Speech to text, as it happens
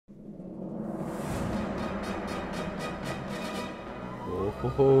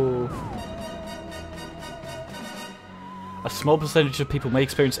Oh. A small percentage of people may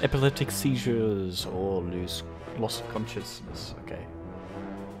experience epileptic seizures or lose loss of consciousness. Okay.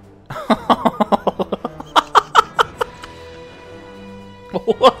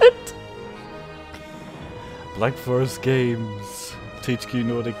 What? Black Forest Games. THQ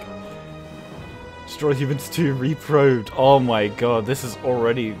Nordic. Destroy Humans 2 Reprobed. Oh my god, this is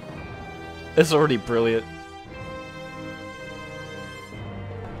already brilliant.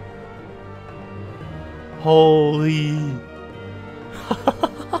 Holy.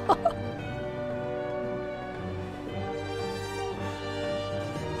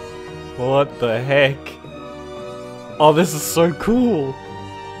 What the heck? Oh, this is so cool.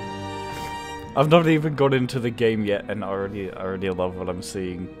 I've not even got into the game yet, and I already love what I'm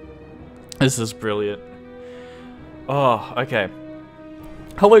seeing. This is brilliant. Oh, okay.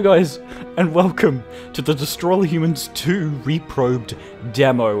 Hello guys, and welcome to the Destroy Humans 2 Reprobed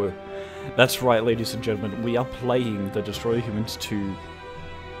demo. That's right, ladies and gentlemen, we are playing the Destroy Humans 2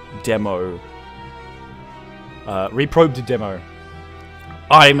 demo. Reprobed demo.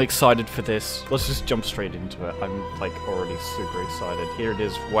 I'm excited for this. Let's just jump straight into it. I'm like already super excited. Here it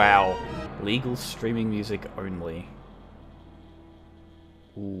is. Wow. Legal streaming music only.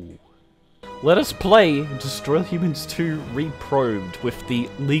 Ooh. Let us play Destroy Humans 2 Reprobed with the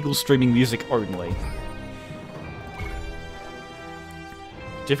legal streaming music only.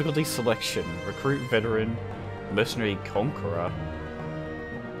 Difficulty selection. Recruit veteran. Mercenary conqueror.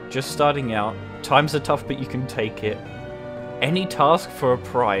 Just starting out. Times are tough, but you can take it. Any task for a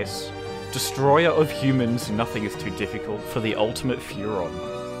price. Destroyer of humans. Nothing is too difficult for the ultimate Furon.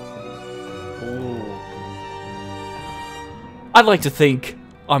 Ooh. I'd like to think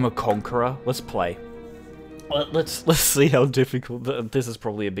I'm a conqueror. Let's play. Let's see how difficult. This is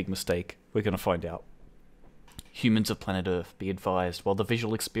probably a big mistake. We're gonna find out. Humans of planet Earth, be advised, while the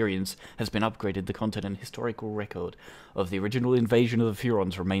visual experience has been upgraded, the content and historical record of the original invasion of the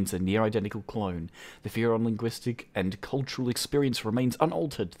Furons remains a near-identical clone. The Furon linguistic and cultural experience remains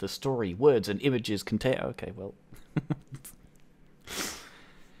unaltered. The story, words, and images contain... Okay, well...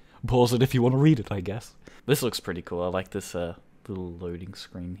 Pause it if you want to read it, I guess. This looks pretty cool. I like this little loading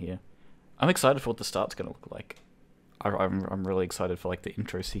screen here. I'm excited for what the start's going to look like. I'm really excited for like the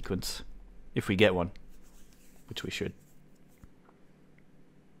intro sequence, if we get one. Which we should.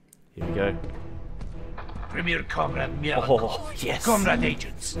 Here we go. Premier Comrade Mielikov. Oh, yes. Comrade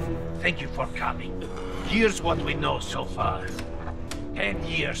agents, thank you for coming. Here's what we know so far. 10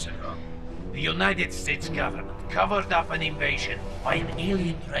 years ago, the United States government covered up an invasion by an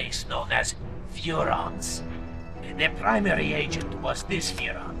alien race known as Furons. Their primary agent was this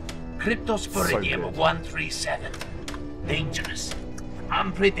Furon, Cryptosporidium 137. Dangerous,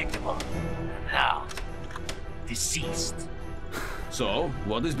 unpredictable, and now deceased. So,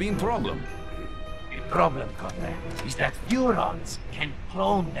 what is being problem? The problem, Comrade, is that Furons can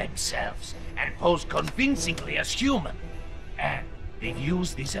clone themselves and pose convincingly as human. And they've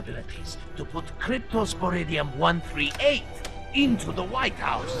used these abilities to put Cryptosporidium 138 into the White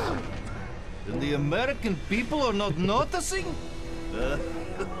House. And the American people are not noticing?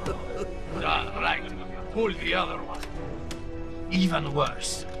 Right. Pull the other one. Even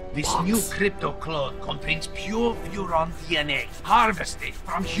worse. This new crypto clone contains pure Furon DNA, harvested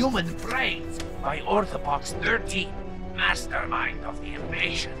from human brains by Orthopox 13, mastermind of the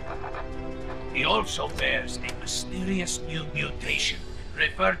invasion. He also bears a mysterious new mutation,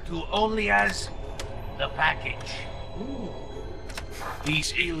 referred to only as the package.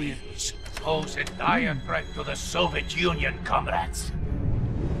 These aliens pose a dire threat to the Soviet Union, comrades.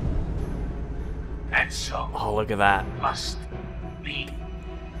 And so... Oh, look at that. Must be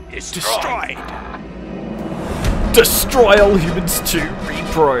destroyed. Destroy all humans 2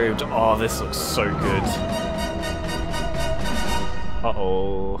 Reprobed. Oh, this looks so good.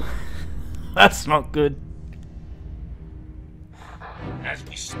 Uh-oh. That's not good. As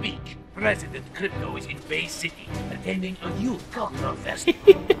we speak, President Crypto is in Bay City, attending a youth cultural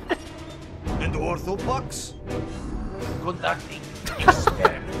festival. And Orthopox? Conducting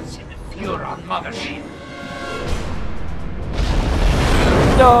experiments in the Furon mothership.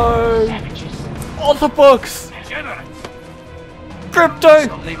 No! Savages. Orthopox! Degenerates. Crypto! There's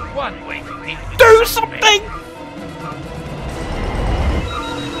only one way to deal with Do this something!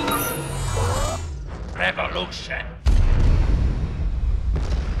 Revolution.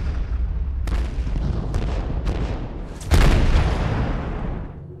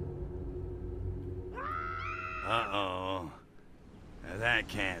 Uh-oh. That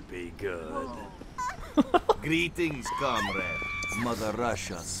can't be good. Greetings, comrade. Mother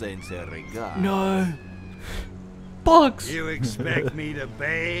Russia sends her regard. No. box! You expect me to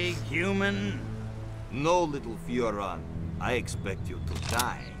beg, human? No, little Fioran. I expect you to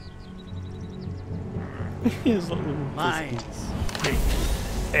die. He's like, Mine's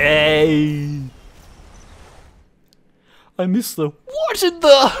hey! I missed the what in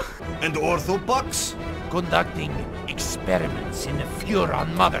the? And orthopox? Conducting experiments in the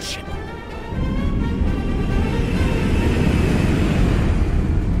Furon mothership.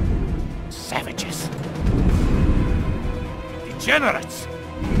 Savages. Degenerates.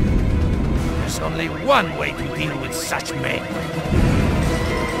 There's only one way to deal with such men.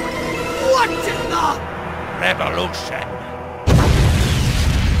 What in the? Revolution.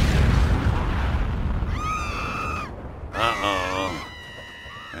 Uh-oh.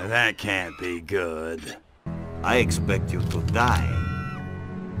 That can't be good. I expect you to die.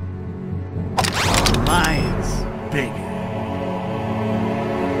 Mine's bigger.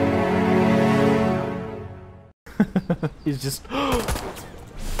 He's just kill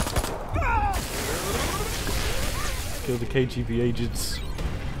the KGB agents.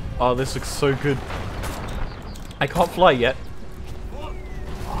 Oh, this looks so good. I can't fly yet.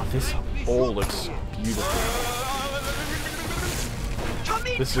 Oh, this all looks beautiful. Come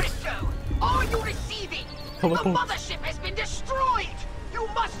in, This looks... Crypto! Are you receiving? The mothership has been destroyed! You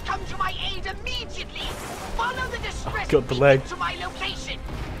must come to my aid immediately! Follow the distress got the leg. to my location!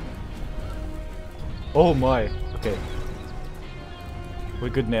 Oh my. Okay. We're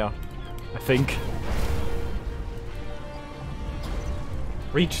good now. I think.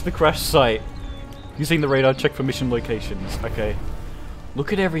 Reach the crash site. Using the radar, check for mission locations. Okay.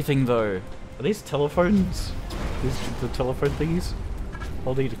 Look at everything though. Are these telephones? These the telephone thingies?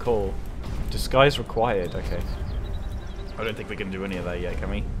 Hold E to call. Disguise required. Okay. I don't think we can do any of that yet, can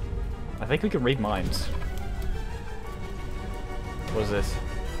we? I think we can read minds. What is this?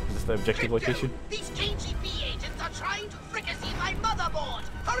 Is this the objective Crypto, location? these KGB agents are trying to fricassee my motherboard!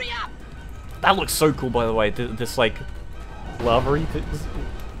 Hurry up! That looks so cool, by the way. This like lava-y,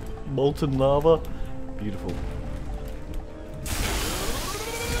 molten lava. Beautiful.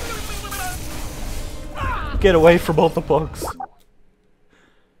 Get away from all the bugs.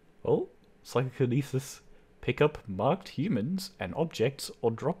 Oh, psychokinesis. Pick up marked humans and objects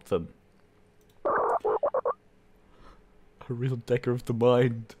or drop them. A real decker of the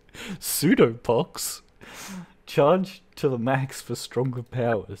mind. Pseudopox. Charge to the max for stronger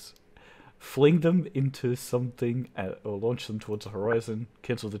powers. Fling them into something or launch them towards the horizon.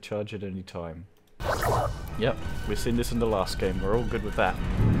 Cancel the charge at any time. Yep, we've seen this in the last game. We're all good with that.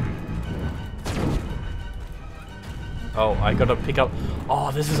 Oh, I gotta pick up...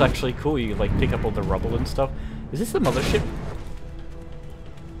 Oh, this is actually cool. You like pick up all the rubble and stuff. Is this the mothership?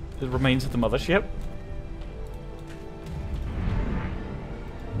 The remains of the mothership?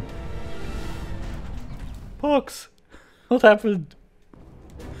 Pox! What happened?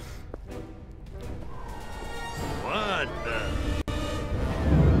 What the?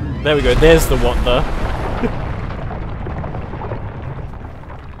 There we go, there's the what the.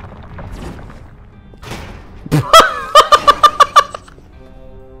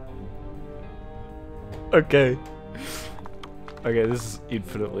 Okay. Okay, this is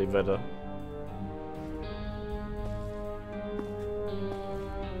infinitely better.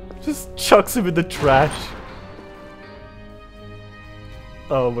 Just chucks him in the trash.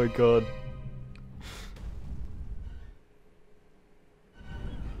 Oh my god.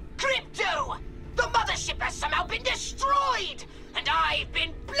 Crypto! The mothership has somehow been destroyed! And I've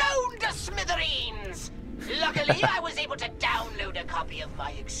been blown to smithereens! Luckily, I was able to download a copy of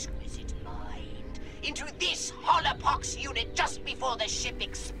my exquisite mind into this holopox unit just before the ship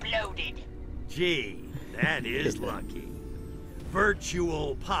exploded. Gee, that is lucky.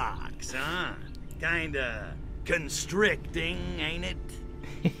 Virtual pox, huh? Kinda constricting, ain't it?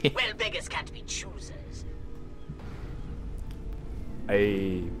 Well, beggars can't be choosers.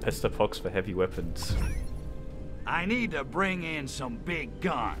 A pestapox for heavy weapons. I need to bring in some big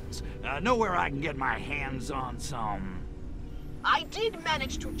guns. Know where I can get my hands on some... I did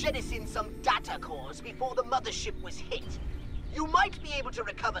manage to jettison some data cores before the mothership was hit. You might be able to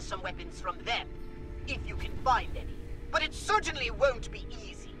recover some weapons from them, if you can find any. But it certainly won't be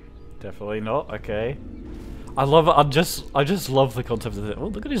easy. Definitely not. Okay. I love it. I just love the concept of it. Oh,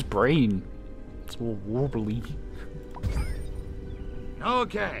 look at his brain. It's all warbly.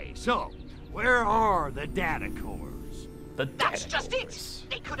 Okay, so, where are the data cores? That's just it!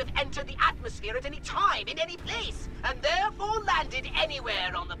 They could have entered the atmosphere at any time, in any place, and therefore landed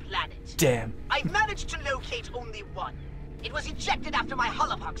anywhere on the planet. Damn. I've managed to locate only one. It was ejected after my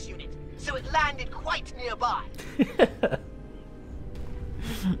holopox unit, so it landed quite nearby.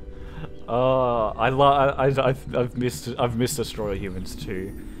 I've missed Destroyer Humans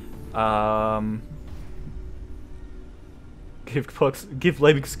too. Give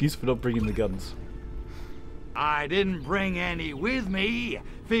lame excuse for not bringing the guns. I didn't bring any with me.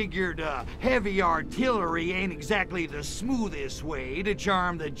 Figured heavy artillery ain't exactly the smoothest way to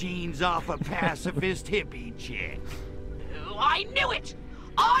charm the genes off a pacifist hippie chick. Oh, I knew it!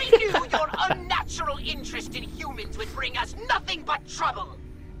 I knew your unnatural interest in humans would bring us nothing but trouble!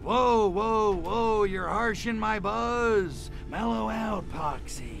 Whoa, whoa, whoa, you're harshing my buzz. Mellow out,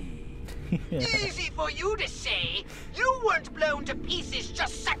 Poxy. Easy for you to say. You weren't blown to pieces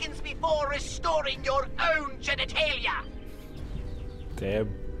just seconds before restoring your own genitalia. Damn.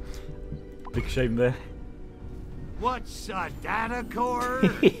 Big shame there. What's a data core?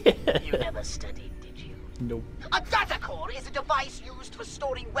 You never studied, did you? Nope. A data core is a device used for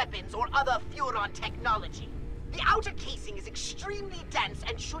storing weapons or other Furon technology. The outer casing is extremely dense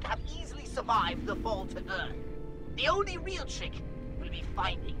and should have easily survived the fall to Earth. The only real trick will be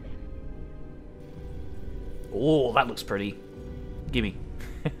finding them. Oh, that looks pretty. Gimme.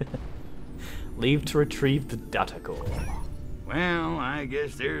 Leave to retrieve the data core. Well, I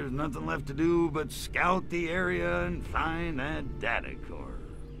guess there's nothing left to do but scout the area and find that data core.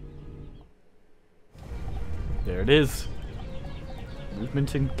 There it is.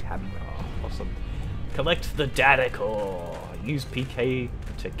 Movement in camera. Awesome. Collect the data core. Use PK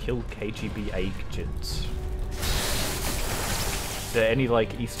to kill KGB agents. Is there any,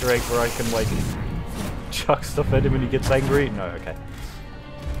 like, Easter egg where I can, like, chuck stuff at him when he gets angry? No, okay.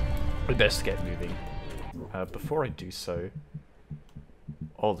 We best get moving. Before I do so...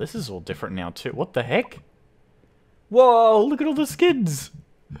 Oh, this is all different now, too. What the heck? Whoa, look at all the skins!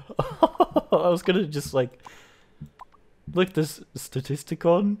 I was gonna just, like... Look, this statistic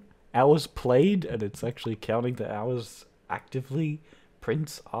on hours played, and it's actually counting the hours actively.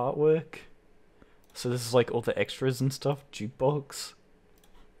 Prints artwork. So this is like all the extras and stuff. Jukebox.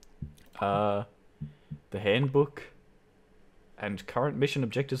 The handbook. And current mission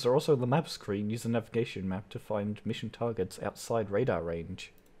objectives are also on the map screen. Use the navigation map to find mission targets outside radar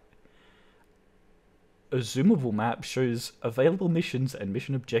range. A zoomable map shows available missions and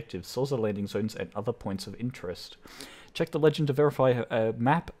mission objectives, source landing zones, and other points of interest. Check the legend to verify a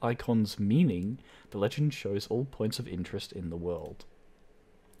map icon's meaning. The legend shows all points of interest in the world.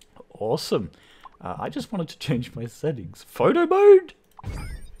 Awesome. I just wanted to change my settings. Photo mode?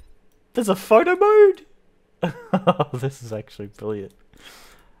 There's a photo mode? This is actually brilliant.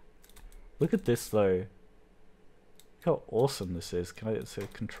 Look at this though. Look how awesome this is. Can I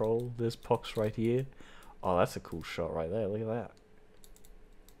control this Pox right here? Oh, that's a cool shot right there. Look at that.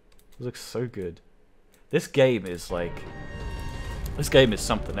 It looks so good. This game is like... This game is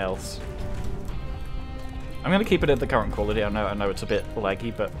something else. I'm going to keep it at the current quality. I know it's a bit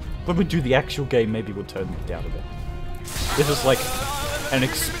laggy, but when we do the actual game, maybe we'll turn it down a bit. This is like an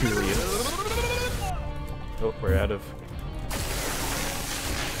experience. Oh, we're out of...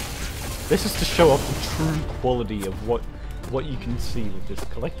 This is to show off the true quality of what you can see with this.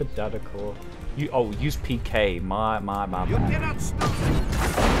 Collect the data core. Use PK. My. You cannot stop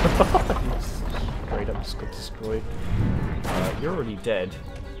it. Straight up just got destroyed. You're already dead.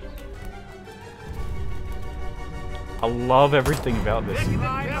 I love everything about this.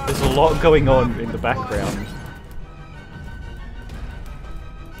 There's a lot going on in the background.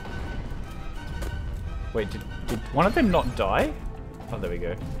 Wait, did one of them not die? Oh, there we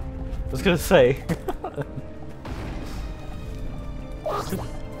go. I was gonna say.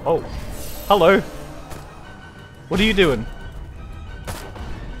 Oh, hello. What are you doing?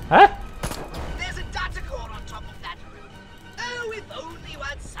 Huh? There's a data core on top of that roof. Oh, if only you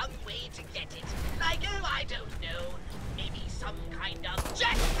had some way to get it. Like, oh, I don't know. Maybe some kind of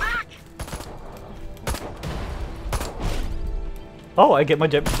jetpack? Oh, I get my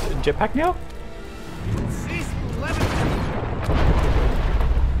jetpack now?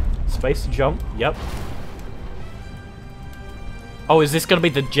 Space to jump, yep. Oh, is this gonna be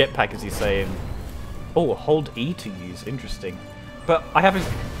the jetpack, as he's saying? Oh, hold E to use, interesting. But I haven't...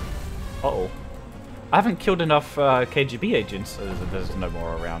 Uh-oh. I haven't killed enough KGB agents. There's no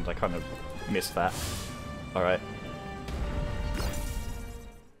more around, I kind of missed that. Alright.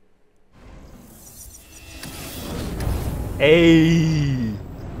 Hey!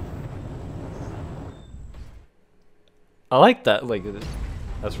 I like that, like...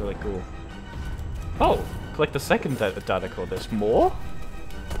 That's really cool. Oh, collect the second data core. There's more?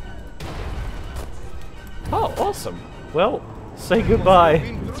 Oh, awesome. Well, say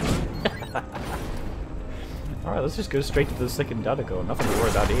goodbye. Alright, let's just go straight to the second data core. Nothing to worry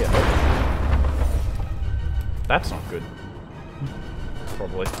about here. That's not good.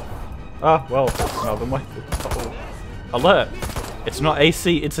 Probably. Ah, well, that's another one. Uh-oh. Alert! It's not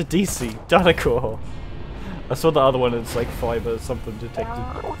AC, it's a DC. Data core. I saw the other one, it's like fiber something detected.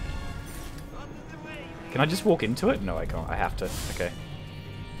 Can I just walk into it? No, I can't. I have to. Okay.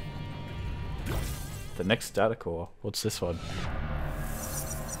 The next data core. What's this one?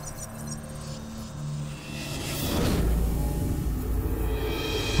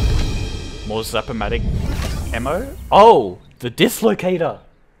 More Zapomatic ammo? Oh! The dislocator!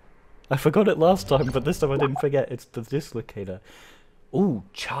 I forgot it last time, but this time I didn't forget. It's the dislocator. Ooh,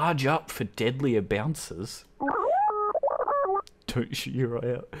 charge up for deadlier bouncers. Don't shoot your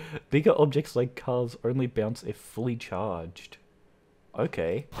eye out. Bigger objects like cars only bounce if fully charged.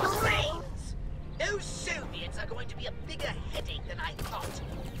 Okay. Brains! Those Soviets are going to be a bigger headache than I thought.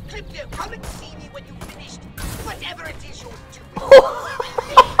 Crypto, come and see me when you've finished whatever it is you're doing.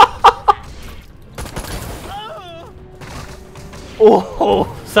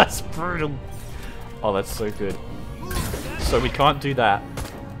 Oh, that's brutal. Oh, that's so good. So we can't do that.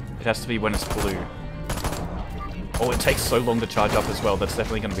 It has to be when it's blue. Oh, it takes so long to charge up as well. That's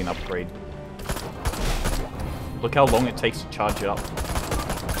definitely going to be an upgrade. Look how long it takes to charge it up.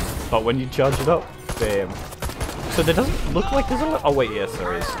 But when you charge it up, bam. So there doesn't look like there's a... Oh wait, yes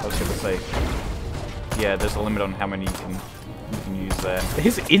there is. I was going to say. Yeah, there's a limit on how many you can use there.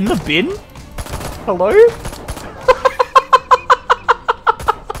 Is it in the bin? Hello?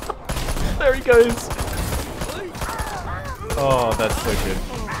 There he goes. Oh, that's so good.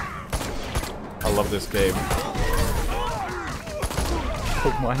 I love this game.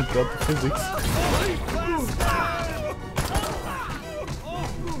 Oh my god, the physics.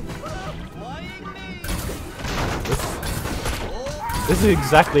 This is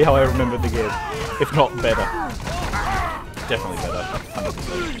exactly how I remember the game. If not better. Definitely better.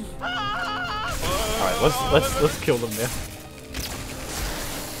 100%. Alright, let's kill them now.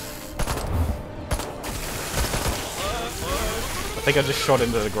 I think I just shot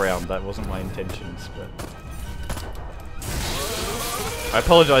into the ground. That wasn't my intentions, but I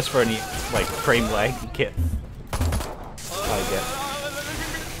apologize for any like frame lag you get. I get.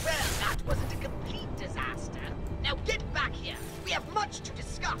 Well, that wasn't a complete disaster. Now get back here. We have much to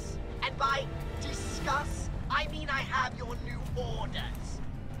discuss. And by discuss, I mean I have your new orders.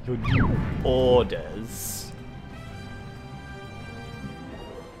 Your new orders.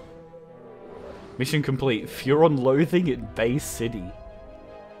 Mission complete. Furon loathing in Bay City.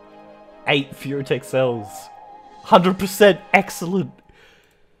 8 Furotech cells. 100% excellent.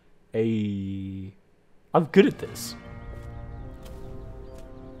 I'm good at this.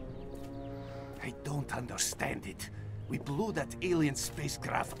 I don't understand it. We blew that alien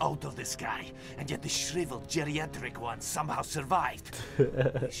spacecraft out of the sky, and yet the shriveled geriatric one somehow survived.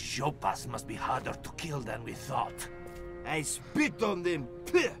 These Jopas must be harder to kill than we thought. I spit on them.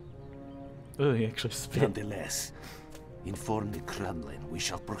 Oh, he actually spit. Nonetheless, inform the Kremlin we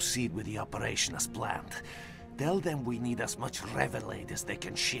shall proceed with the operation as planned. Tell them we need as much Revelade as they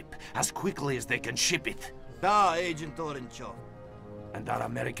can ship, as quickly as they can ship it. Da, Agent Orenchov. And our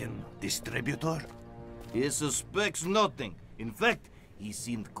American distributor? He suspects nothing. In fact, he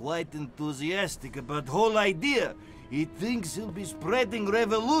seemed quite enthusiastic about the whole idea. He thinks he'll be spreading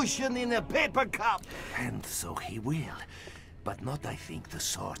revolution in a paper cup. And so he will. But not, I think, the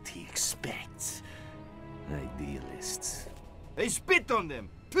sort he expects. Idealists. I spit on them.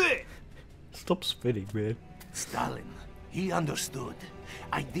 Stop spitting, man. Stalin, he understood.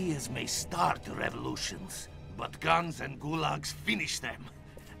 Ideas may start revolutions, but guns and gulags finish them.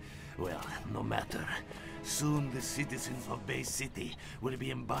 Well, no matter. Soon the citizens of Bay City will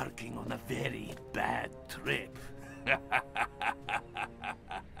be embarking on a very bad trip.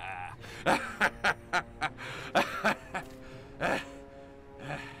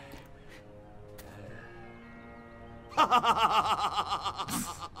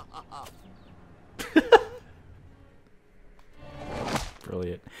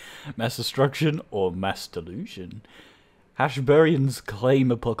 Brilliant. Mass destruction or mass delusion? Hashburians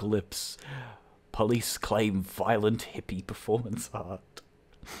claim apocalypse. Police claim violent hippie performance art.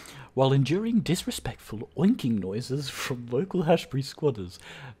 While enduring disrespectful oinking noises from local Hashbury squatters,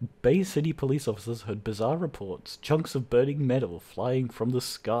 Bay City police officers heard bizarre reports. Chunks of burning metal flying from the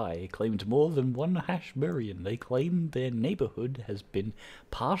sky claimed more than one Hashburian. They claim their neighborhood has been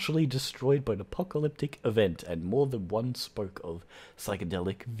partially destroyed by an apocalyptic event, and more than one spoke of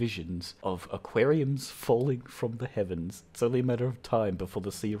psychedelic visions of aquariums falling from the heavens. It's only a matter of time before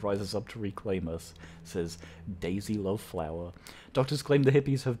the sea rises up to reclaim us, says Daisy Loveflower. Doctors claim the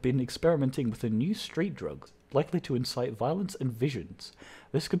hippies have been experimenting with a new street drug, likely to incite violence and visions.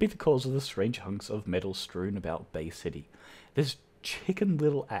 This could be the cause of the strange hunks of metal strewn about Bay City. This chicken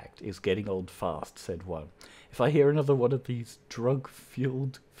little act is getting old fast, said one. If I hear another one of these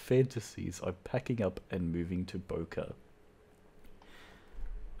drug-fueled fantasies, I'm packing up and moving to Boca.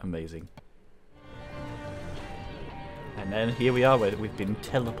 Amazing. And then here we are, where we've been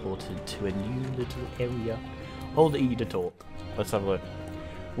teleported to a new little area. Hold E to talk. Let's have a look.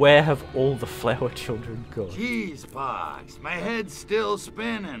 Where have all the flower children gone? Jeez, Pox, my head's still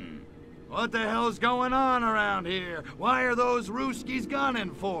spinning. What the hell's going on around here? Why are those Ruskies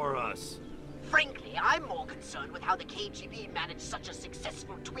gunning for us? Frankly, I'm more concerned with how the KGB managed such a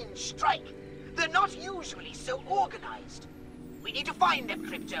successful twin strike. They're not usually so organized. We need to find them,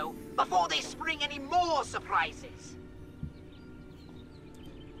 Crypto, before they spring any more surprises.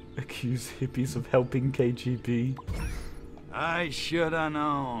 Accuse hippies of helping KGB. I should have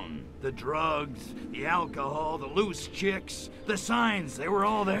known. The drugs, the alcohol, the loose chicks, the signs, they were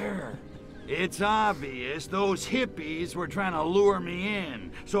all there. It's obvious those hippies were trying to lure me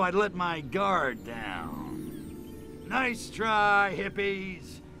in, so I'd let my guard down. Nice try,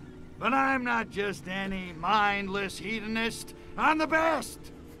 hippies. But I'm not just any mindless hedonist. I'm the best!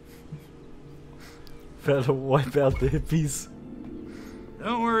 Better wipe out the hippies.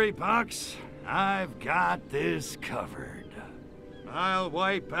 Don't worry, Pox. I've got this covered. I'll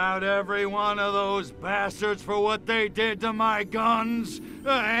wipe out every one of those bastards for what they did to my guns,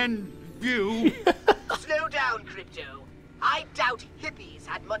 and you. Slow down, Crypto. I doubt hippies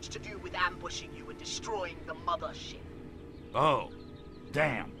had much to do with ambushing you and destroying the mothership. Oh,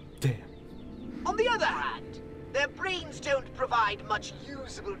 damn. Damn. On the other hand, their brains don't provide much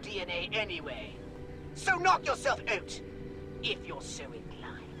usable DNA anyway. So knock yourself out, if you're so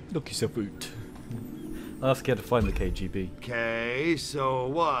inclined. Knock yourself out. I'll ask you to find the KGB. Okay, so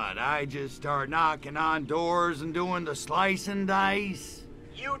what? I just start knocking on doors and doing the slice and dice?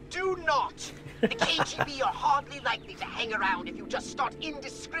 You do not! The KGB are hardly likely to hang around if you just start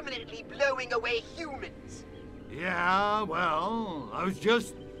indiscriminately blowing away humans. Yeah, well, I was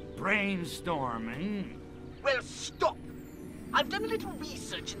just brainstorming. Well, stop! I've done a little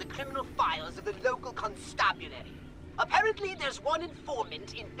research in the criminal files of the local constabulary. Apparently, there's one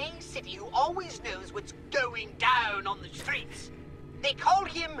informant in Bay City who always knows what's going down on the streets. They call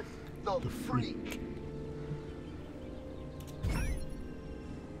him the Freak.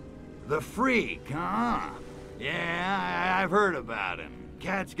 The Freak, huh? Yeah, I've heard about him.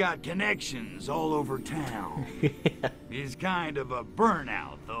 Cat's got connections all over town. He's kind of a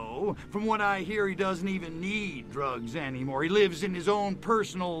burnout, though. From what I hear, he doesn't even need drugs anymore. He lives in his own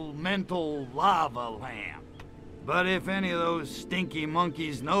personal mental lava lamp. But if any of those stinky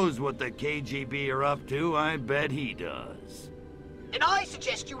monkeys knows what the KGB are up to, I bet he does. And I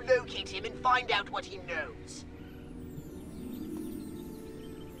suggest you locate him and find out what he knows.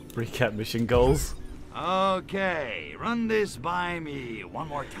 Recap mission goals. Okay, run this by me one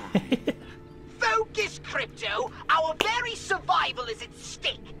more time. Focus, Crypto! Our very survival is at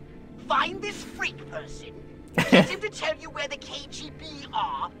stake. Find this freak person, get him to tell you where the KGB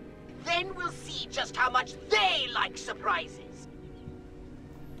are, then we'll see just how much they like surprises.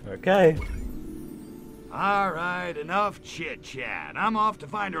 Okay. All right, enough chit-chat. I'm off to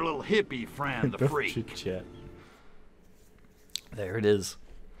find our little hippie friend, the Freak. Chit-chat. There it is.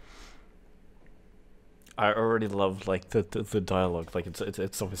 I already love like the dialogue. Like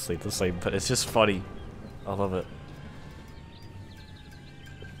it's obviously the same, but it's just funny. I love it.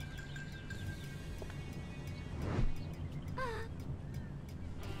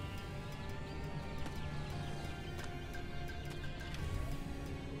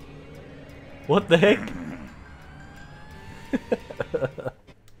 What the heck?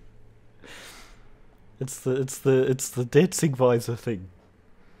 It's the dancing visor thing.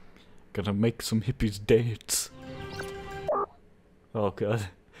 Gonna make some hippies dance. Oh god.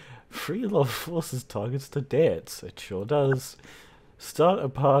 Free love forces targets to dance. It sure does. Start a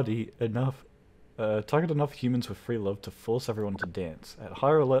party enough. Target enough humans with free love to force everyone to dance. At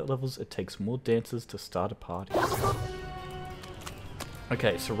higher alert levels, it takes more dancers to start a party.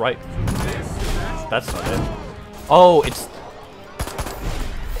 Okay, so right. That's not it. Oh, it's.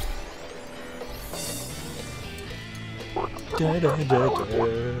 Da, da, da,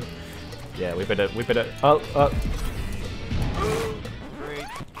 da. Yeah, we better. Oh. Great.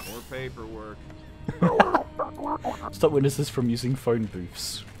 More paperwork. Stop witnesses from using phone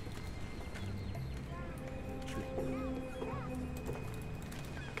booths.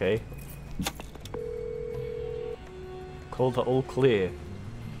 Okay. Call the all clear.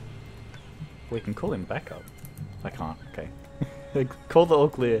 We can call him back up. I can't. Okay. Call the all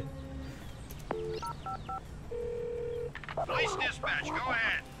clear. Police dispatch, go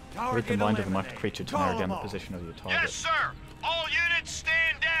ahead. Read the mind of a marked creature to narrow down the position of your target. Yes, sir. All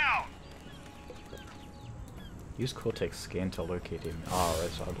Use Cortex scan to locate him. Oh, right,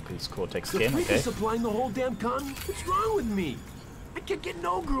 so I'll look at his Cortex The scan, freak okay. is supplying the whole damn con? What's wrong with me? I can't get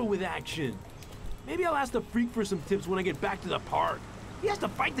no girl with action. Maybe I'll ask the freak for some tips when I get back to the park. He has to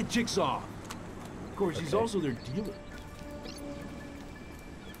fight the chicks off. Of course, he's also their dealer.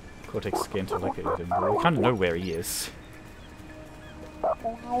 Cortex scan to locate him. Well, we kind of know where he is.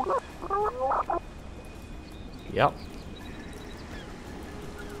 Yep.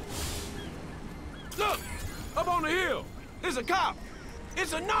 Look! Up on the hill! It's a cop!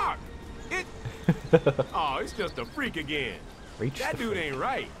 It's a narc! It... Oh, it's just a freak again. Reach That the dude ain't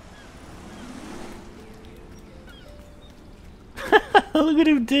right. Look at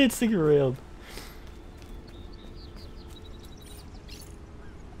him dancing around.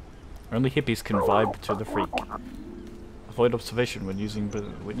 Only hippies can vibe to the freak. Avoid observation when using, but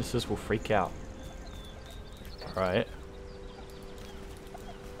witnesses will freak out. Alright.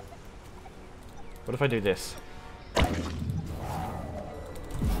 What if I do this? Is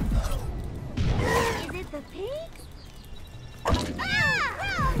it the pigs? Ah!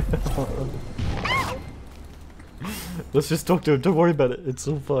 Let's just talk to him. Don't worry about it. It's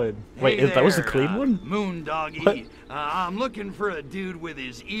all fine. Wait, Hey that was a there, clean one? Moon Doggy. What? I'm looking for a dude with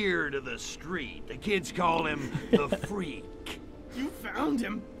his ear to the street. The kids call him the Freak. You found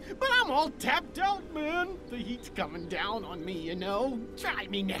him, but I'm all tapped out, man. The heat's coming down on me, you know. Try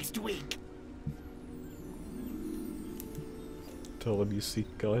me next week. Tell him you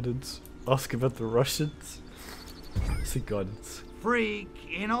seek guidance. Ask about the Russians. Seek guidance. Freak,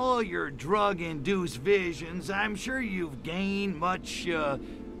 in all your drug-induced visions, I'm sure you've gained much,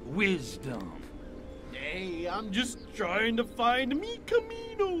 wisdom. Hey, I'm just trying to find me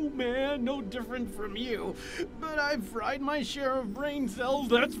camino, man. No different from you. But I've fried my share of brain cells,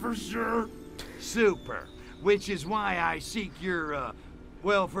 that's for sure. Super. Which is why I seek your,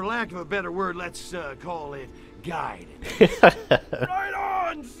 well, for lack of a better word, let's, call it guidance. Right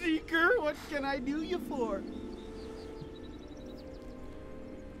on, Seeker. What can I do you for?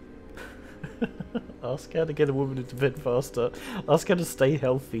 Ask how to get a woman into bed faster. Ask how to stay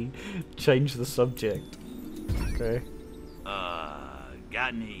healthy. Change the subject. Okay.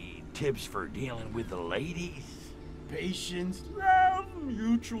 Got any tips for dealing with the ladies? Patience, love,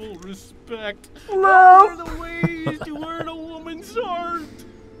 mutual respect. Love! Those are the ways to earn a woman's heart.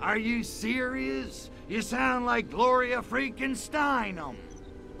 Are you serious? You sound like Gloria freaking Steinem.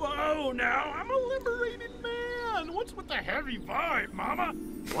 Whoa, now, I'm a liberated man. What's with the heavy vibe, mama?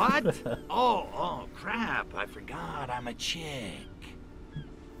 What? oh, crap. I forgot I'm a chick.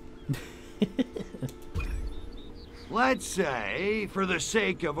 Let's say, for the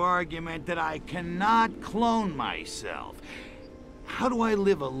sake of argument, that I cannot clone myself. How do I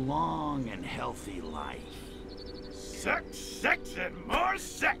live a long and healthy life? Sex, sex, and more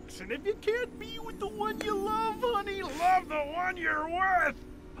sex. And if you can't be with the one you love, honey, love the one you're with.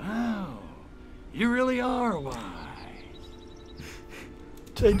 Wow, you really are wise.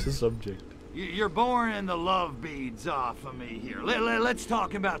 Change the subject. You're boring the love beads off of me here. Let's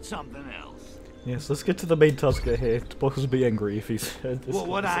talk about something else. Yes, let's get to the main task at hand. Boss will be angry if he's heard this. Well,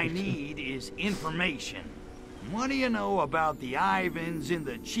 what I conversation. need is information. What do you know about the Ivans in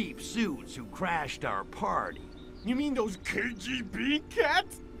the cheap suits who crashed our party? You mean those KGB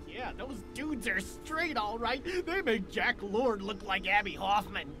cats? Yeah, those dudes are straight, all right. They make Jack Lord look like Abby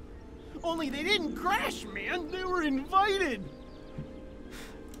Hoffman. Only they didn't crash, man. They were invited.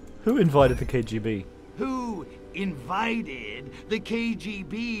 Who invited the KGB? Who invited the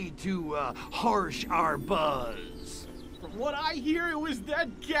KGB to harsh our buzz? From what I hear, it was that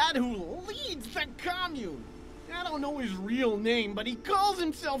cat who leads the commune. I don't know his real name, but he calls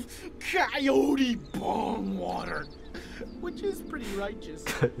himself Coyote Bongwater, which is pretty righteous.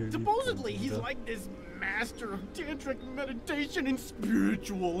 Supposedly, he's like this master of tantric meditation and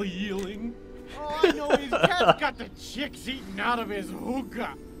spiritual healing. All I know is cat's got the chicks eating out of his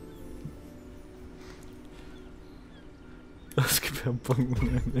hookah. Ask about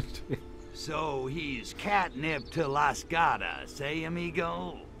Bong. So he's catnip to Las Gatas, eh,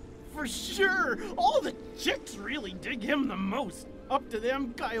 amigo? For sure! All the chicks really dig him the most. Up to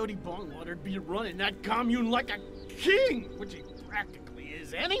them, Coyote Bongwater'd be running that commune like a king, which he practically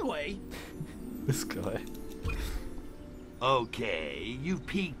is anyway. This guy. Okay, you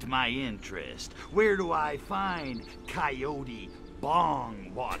piqued my interest. Where do I find Coyote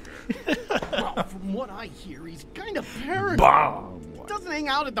Bongwater? Well, from what I hear, he's kind of paranoid. Bong! Doesn't hang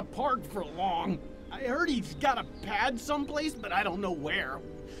out at the park for long. I heard he's got a pad someplace, but I don't know where.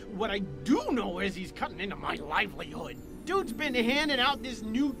 What I do know is he's cutting into my livelihood. Dude's been handing out this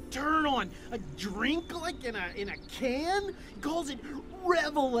new turn on a drink like in a can. He calls it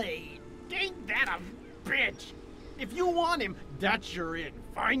Revelade. Ain't that a bitch? If you want him, that's your in.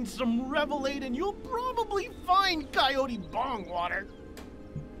 Find some Revelade and you'll probably find Coyote Bongwater.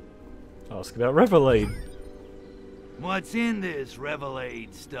 Ask about Revelade. What's in this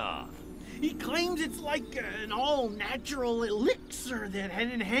Revelade stuff? He claims it's like an all-natural elixir that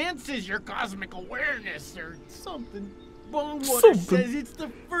enhances your cosmic awareness or something. Bongwater says it's the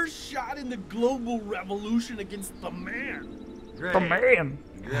first shot in the global revolution against the man. Great. The man.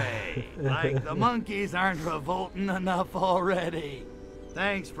 Great. Like the monkeys aren't revolting enough already.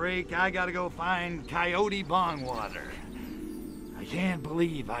 Thanks, freak. I gotta go find Coyote Bongwater. I can't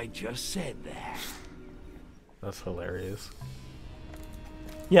believe I just said that. That's hilarious.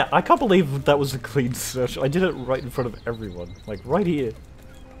 Yeah, I can't believe that was a clean search. I did it right in front of everyone. Like, right here.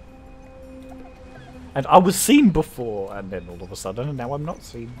 And I was seen before, and then all of a sudden, now I'm not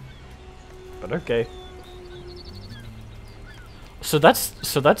seen. But okay. So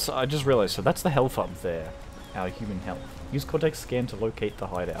that's, I just realized, so that's the health up there. Our human health. Use Cortex Scan to locate the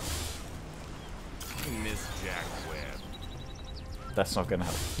hideout. Miss Jack Webb. That's not gonna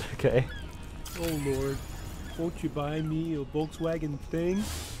help. Okay. Oh Lord, won't you buy me a Volkswagen thing?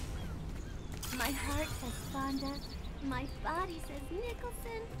 My heart says Fonda, my body says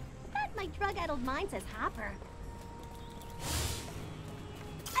Nicholson, but my drug-addled mind says Hopper.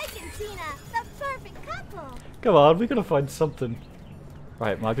 Argentina, the perfect couple! Come on, we gotta find something.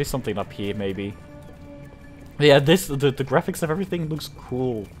 Right, might be something up here, maybe. Yeah, the graphics of everything looks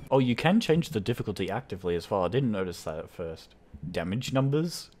cool. Oh, you can change the difficulty actively as well. I didn't notice that at first. Damage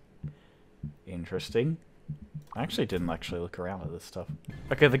numbers. Interesting. I actually didn't look around at this stuff.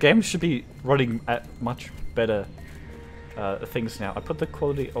 Okay, the game should be running at much better things now. I put the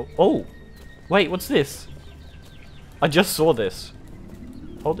quality... Oh! Wait, what's this? I just saw this.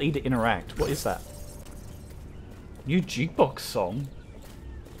 Hold E to interact. What is that? New jukebox song?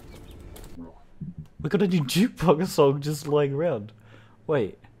 We got a new jukebox song just lying around.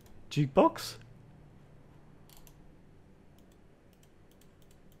 Wait. Jukebox?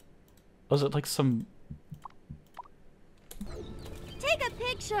 Was it like some... Take a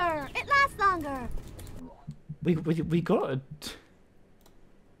picture! It lasts longer! We got a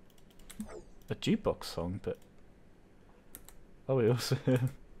jukebox song, but... Oh, we also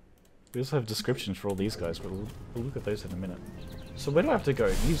have descriptions for all these guys, but we'll look at those in a minute. So where do I have to go?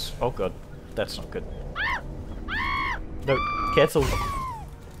 Use... Oh god, that's not good. No, cancel.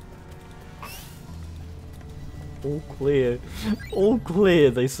 All clear. All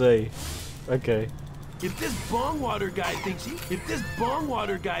clear, they say. Okay. If this Bongwater guy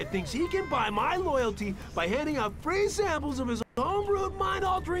thinks he can buy my loyalty by handing out free samples of his homebrewed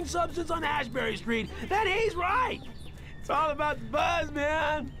mind-altering substance on Ashbury Street, then he's right. It's all about the buzz,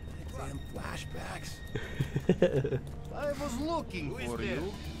 man. Damn flashbacks. I was looking for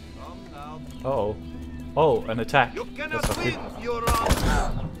you. Come now. Uh-oh. Oh, an attack. You cannot win, you're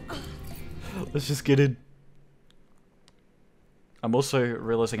on. Let's just get in. I'm also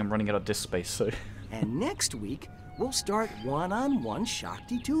realizing I'm running out of disk space, so... And next week, we'll start one-on-one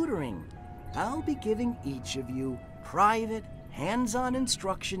Shakti tutoring. I'll be giving each of you private, hands-on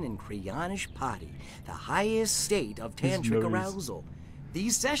instruction in Cryonish Patti, the highest state of tantric arousal.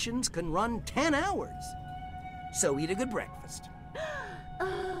 These sessions can run 10 hours. So eat a good breakfast.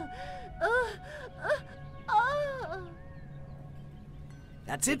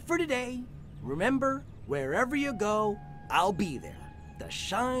 That's it for today. Remember, wherever you go, I'll be there. The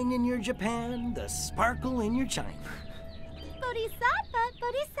shine in your Japan, the sparkle in your China. Bodhisattva,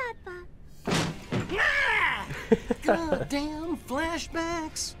 Bodhisattva. Goddamn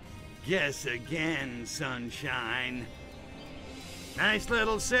flashbacks. Guess again, sunshine. Nice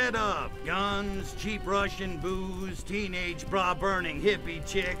little setup. Guns, cheap Russian booze, teenage bra-burning hippie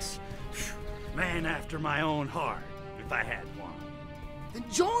chicks. Man after my own heart, if I had one. Then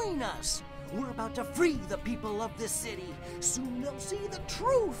join us. We're about to free the people of this city. Soon they'll see the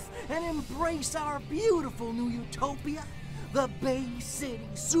truth and embrace our beautiful new utopia. The Bay City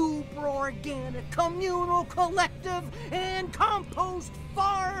Super-Organic Communal Collective and Compost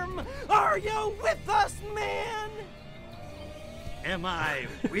Farm. Are you with us, man? Am I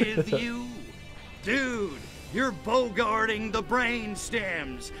with you? Dude, you're bogarting the brain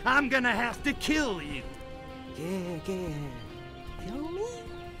stems. I'm gonna have to kill you. Yeah. Kill me?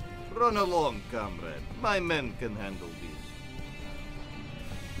 Run along, comrade. My men can handle this.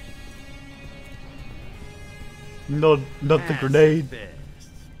 Not the grenade.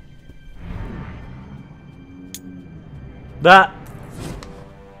 That.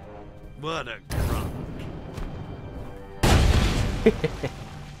 What a crunk.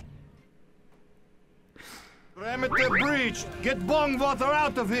 Perimeter breached. Get Bongwater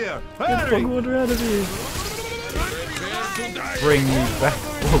out of here. Get Hurry! Bongwater out of here. Bring me back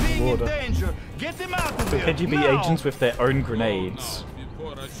from water. Danger. Get him out of So here. KGB agents with their own grenades.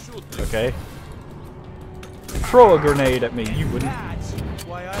 Okay. Throw a grenade at me, you wouldn't.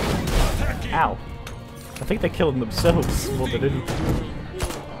 Ow. I think they're killing themselves more than anything.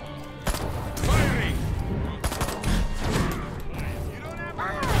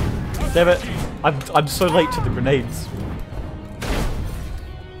 Damn it! I'm so late to the grenades.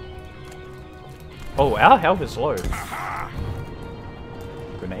 Oh, our health is low.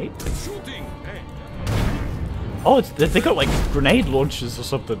 Grenade? Oh, they got like grenade launchers or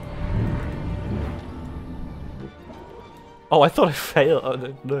something. Oh, I thought I failed.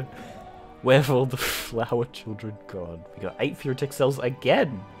 Oh, no. Where have all the flower children gone? We got 8 Furotech cells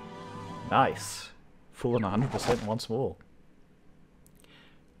again. Nice. Full on 100% once more.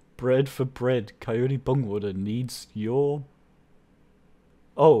 Bread for bread. Coyote Bungwater needs your...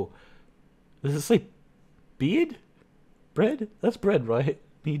 Oh. Does it say beard? Bread? That's bread, right?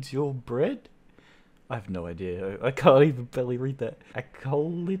 Needs your bread? I have no idea. I can't even barely read that.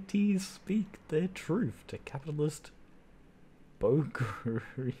 Acolites speak their truth to capitalist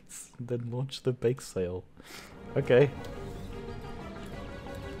bogeries, then launch the bake sale. Okay.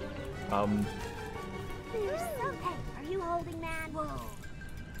 You're so hey, are you holding man? Whoa.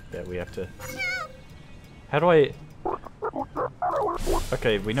 Yeah, we have to... How do I...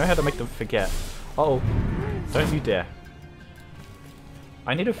 Okay, we know how to make them forget. Uh-oh. Don't you dare.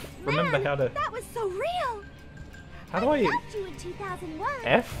 I need to remember how to... That was so real! How do I... Helped you in 2001.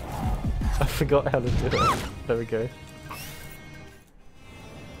 F? I forgot how to do it. There we go.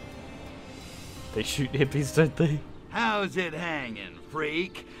 They shoot hippies, don't they? How's it hanging,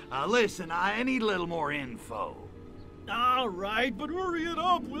 freak? Listen, I need a little more info. All right, but hurry it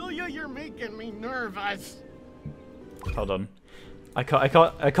up, will ya? You're making me nervous. Hold on. I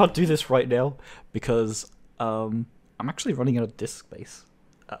can't do this right now because I'm actually running out of disk space.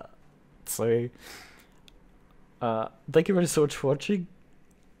 So thank you very so much for watching.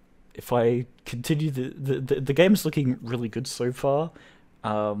 If I continue, the game's looking really good so far.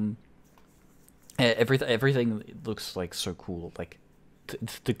 Everything looks like so cool. Like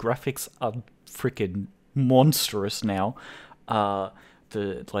the graphics are freaking monstrous now. The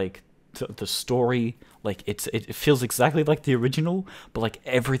story, like it feels exactly like the original, but like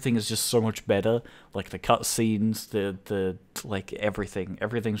everything is just so much better. Like the cutscenes, the like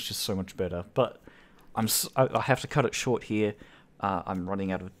everything's just so much better. But I have to cut it short here. I'm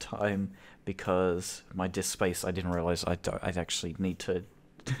running out of time because my disk space. I didn't realize I actually need to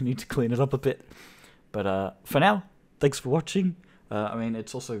clean it up a bit. But for now, thanks for watching. I mean,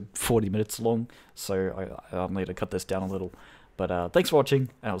 it's also 40 minutes long, so I'll need to cut this down a little. But thanks for watching,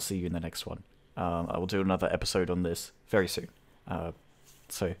 and I'll see you in the next one. I will do another episode on this very soon.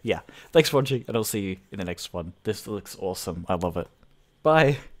 So yeah, thanks for watching, and I'll see you in the next one. This looks awesome. I love it.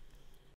 Bye.